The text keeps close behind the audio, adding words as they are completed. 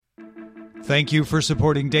Thank you for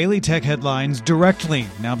supporting Daily Tech Headlines directly.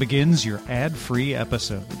 Now begins your ad-free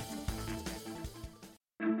episode.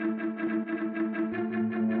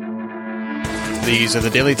 These are the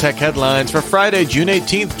Daily Tech Headlines for Friday, June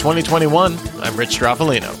 18th, 2021. I'm Rich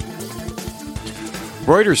Straffolino.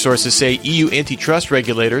 Reuters sources say EU antitrust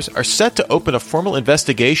regulators are set to open a formal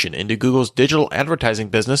investigation into Google's digital advertising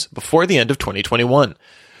business before the end of 2021.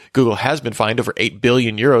 Google has been fined over 8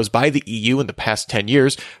 billion euros by the EU in the past 10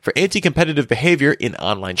 years for anti-competitive behavior in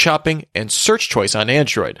online shopping and search choice on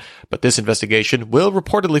Android, but this investigation will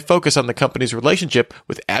reportedly focus on the company's relationship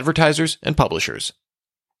with advertisers and publishers.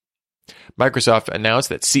 Microsoft announced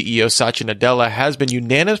that CEO Satya Nadella has been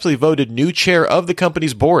unanimously voted new chair of the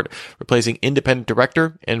company's board, replacing independent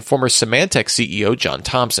director and former Symantec CEO John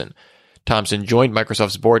Thompson. Thompson joined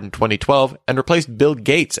Microsoft's board in 2012 and replaced Bill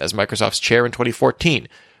Gates as Microsoft's chair in 2014,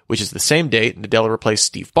 which is the same date Nadella replaced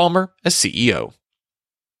Steve Ballmer as CEO.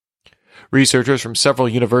 Researchers from several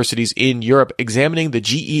universities in Europe examining the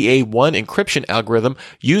GEA1 encryption algorithm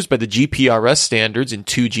used by the GPRS standards in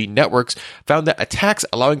 2G networks found that attacks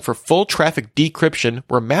allowing for full traffic decryption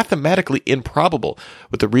were mathematically improbable,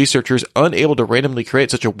 with the researchers unable to randomly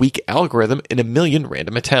create such a weak algorithm in a million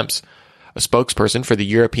random attempts. A spokesperson for the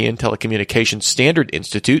European Telecommunications Standard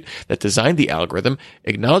Institute that designed the algorithm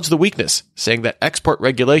acknowledged the weakness, saying that export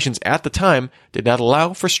regulations at the time did not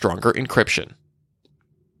allow for stronger encryption.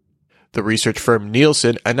 The research firm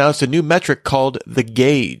Nielsen announced a new metric called the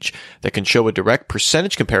Gauge that can show a direct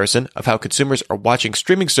percentage comparison of how consumers are watching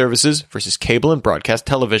streaming services versus cable and broadcast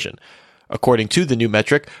television. According to the new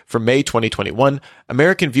metric, for May 2021,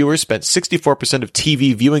 American viewers spent 64% of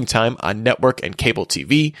TV viewing time on network and cable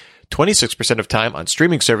TV, 26% of time on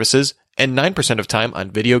streaming services, and 9% of time on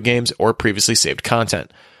video games or previously saved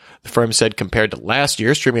content. The firm said compared to last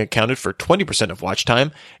year, streaming accounted for 20% of watch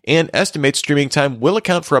time, and estimates streaming time will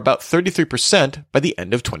account for about 33% by the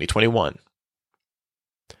end of 2021.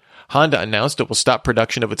 Honda announced it will stop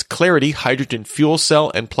production of its Clarity hydrogen fuel cell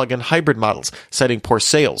and plug-in hybrid models, citing poor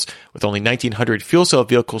sales, with only 1,900 fuel cell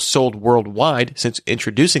vehicles sold worldwide since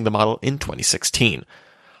introducing the model in 2016.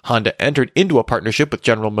 Honda entered into a partnership with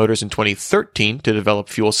General Motors in 2013 to develop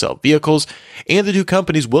fuel cell vehicles, and the two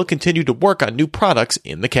companies will continue to work on new products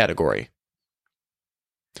in the category.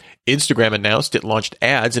 Instagram announced it launched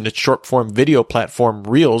ads in its short-form video platform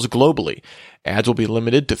Reels globally. Ads will be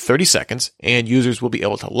limited to 30 seconds, and users will be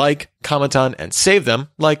able to like, comment on, and save them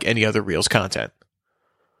like any other Reels content.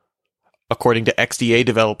 According to XDA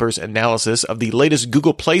developers' analysis of the latest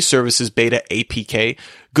Google Play Services beta APK,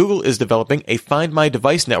 Google is developing a Find My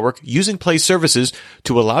Device network using Play Services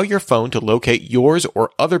to allow your phone to locate yours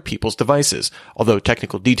or other people's devices, although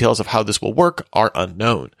technical details of how this will work are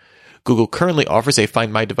unknown. Google currently offers a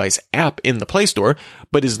Find My Device app in the Play Store,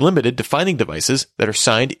 but is limited to finding devices that are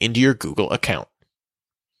signed into your Google account.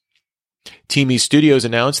 TiMi Studios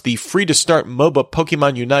announced the free-to-start MOBA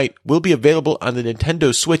Pokemon Unite will be available on the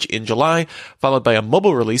Nintendo Switch in July, followed by a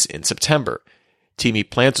mobile release in September. TiMi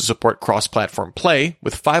plans to support cross-platform play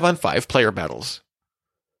with 5-on-5 player battles.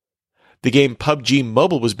 The game PUBG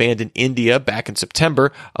Mobile was banned in India back in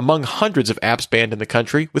September, among hundreds of apps banned in the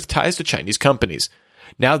country with ties to Chinese companies.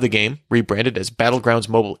 Now the game, rebranded as Battlegrounds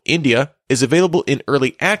Mobile India, is available in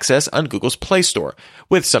early access on Google's Play Store,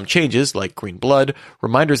 with some changes like green blood,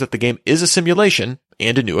 reminders that the game is a simulation,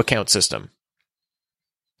 and a new account system.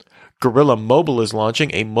 Gorilla Mobile is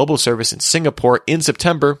launching a mobile service in Singapore in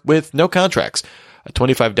September with no contracts. A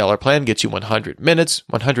 $25 plan gets you 100 minutes,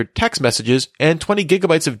 100 text messages, and 20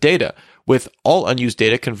 gigabytes of data, with all unused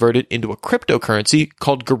data converted into a cryptocurrency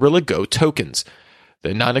called Gorilla Go tokens.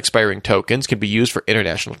 The non-expiring tokens can be used for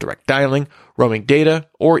international direct dialing, roaming data,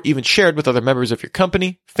 or even shared with other members of your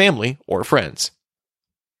company, family, or friends.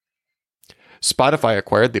 Spotify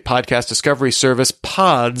acquired the podcast discovery service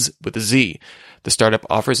Pods with a Z. The startup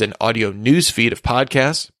offers an audio news feed of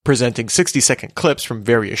podcasts, presenting 60-second clips from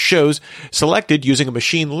various shows, selected using a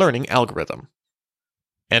machine learning algorithm.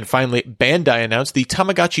 And finally, Bandai announced the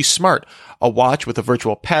Tamagotchi Smart, a watch with a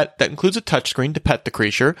virtual pet that includes a touchscreen to pet the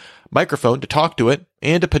creature, microphone to talk to it,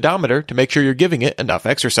 and a pedometer to make sure you're giving it enough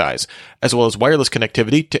exercise, as well as wireless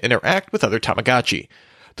connectivity to interact with other Tamagotchi.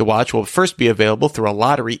 The watch will first be available through a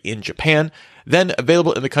lottery in Japan, then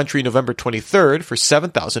available in the country November 23rd for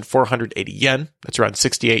 7,480 yen, that's around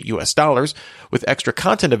 $68 US, with extra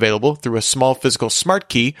content available through a small physical smart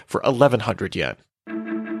key for 1,100 yen.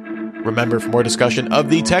 Remember, for more discussion of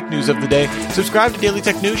the tech news of the day, subscribe to Daily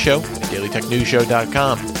Tech News Show at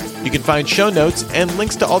dailytechnewsshow.com. You can find show notes and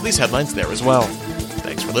links to all these headlines there as well.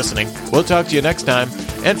 Thanks for listening. We'll talk to you next time.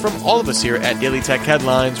 And from all of us here at Daily Tech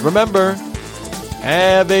Headlines, remember,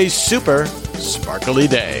 have a super sparkly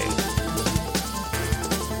day.